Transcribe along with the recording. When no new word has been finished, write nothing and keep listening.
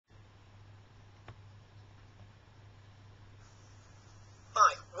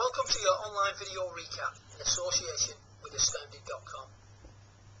your online video recap in association with Astounded.com.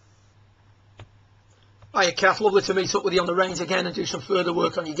 Hiya Cath, lovely to meet up with you on the range again and do some further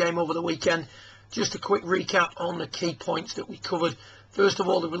work on your game over the weekend. Just a quick recap on the key points that we covered. First of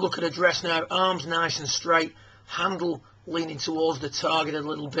all, if we look at address now, arms nice and straight, handle leaning towards the target a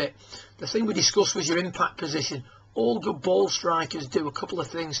little bit. The thing we discussed was your impact position. All good ball strikers do a couple of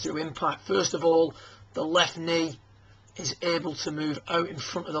things through impact. First of all, the left knee is able to move out in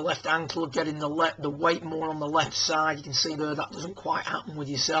front of the left ankle, getting the weight more on the left side. You can see there that doesn't quite happen with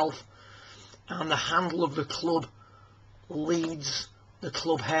yourself. And the handle of the club leads the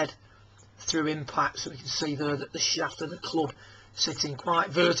club head through impact, so we can see there that the shaft of the club sitting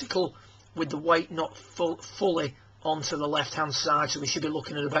quite vertical with the weight not fully onto the left hand side, so we should be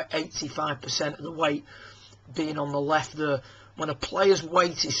looking at about 85% of the weight being on the left there. When a player's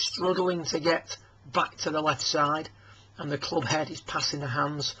weight is struggling to get back to the left side and the club head is passing the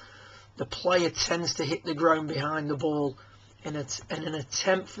hands, the player tends to hit the ground behind the ball. In an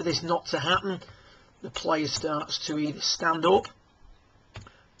attempt for this not to happen, the player starts to either stand up,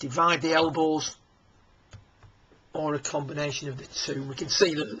 divide the elbows, or a combination of the two. We can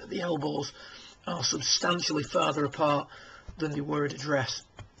see that the elbows are substantially farther apart than they were at address.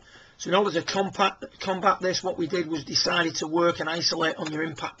 So in order to combat this, what we did was decided to work and isolate on your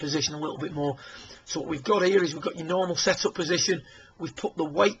impact position a little bit more. So what we've got here is we've got your normal setup position. We've put the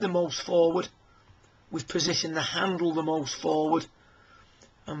weight the most forward. We've positioned the handle the most forward,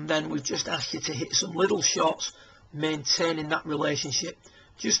 and then we've just asked you to hit some little shots, maintaining that relationship,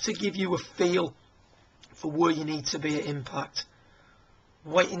 just to give you a feel for where you need to be at impact.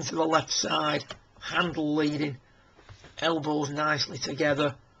 Weight into the left side, handle leading, elbows nicely together.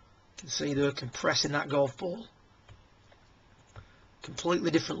 You can see they're compressing that golf ball.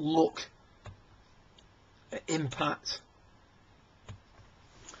 Completely different look at impact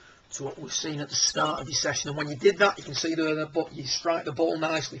to what we've seen at the start of your session. And when you did that, you can see there that you strike the ball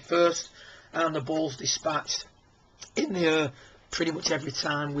nicely first and the ball's dispatched in the air pretty much every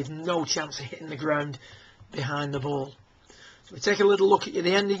time with no chance of hitting the ground behind the ball. So we take a little look at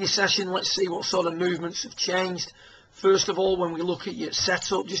the end of your session. Let's see what sort of movements have changed. First of all, when we look at your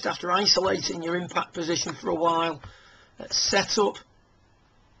setup, just after isolating your impact position for a while, at setup,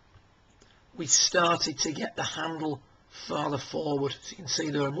 we started to get the handle farther forward, so you can see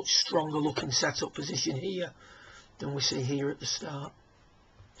there a much stronger looking setup position here than we see here at the start.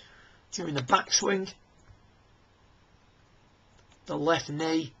 During the backswing, the left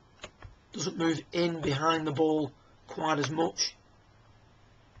knee doesn't move in behind the ball quite as much,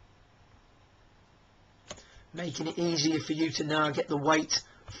 making it easier for you to now get the weight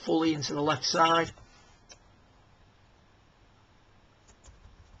fully into the left side.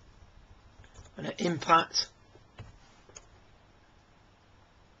 And at impact,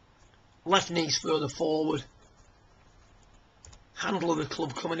 left knee's further forward, handle of the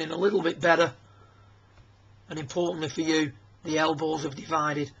club coming in a little bit better, and importantly for you, the elbows have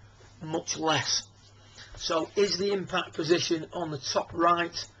divided much less. So is the impact position on the top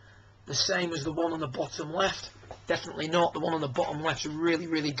right the same as the one on the bottom left? Definitely not. The one on the bottom left is really,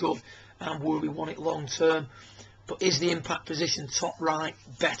 really good and where we want it long term. But is the impact position top right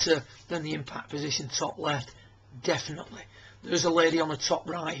better than the impact position top left? Definitely. There's a lady on the top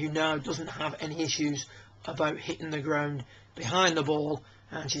right who now doesn't have any issues about hitting the ground behind the ball,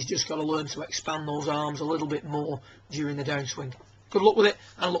 and she's just got to learn to expand those arms a little bit more during the downswing. Good luck with it,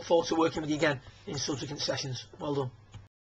 and I look forward to working with you again in subsequent sessions. Well done.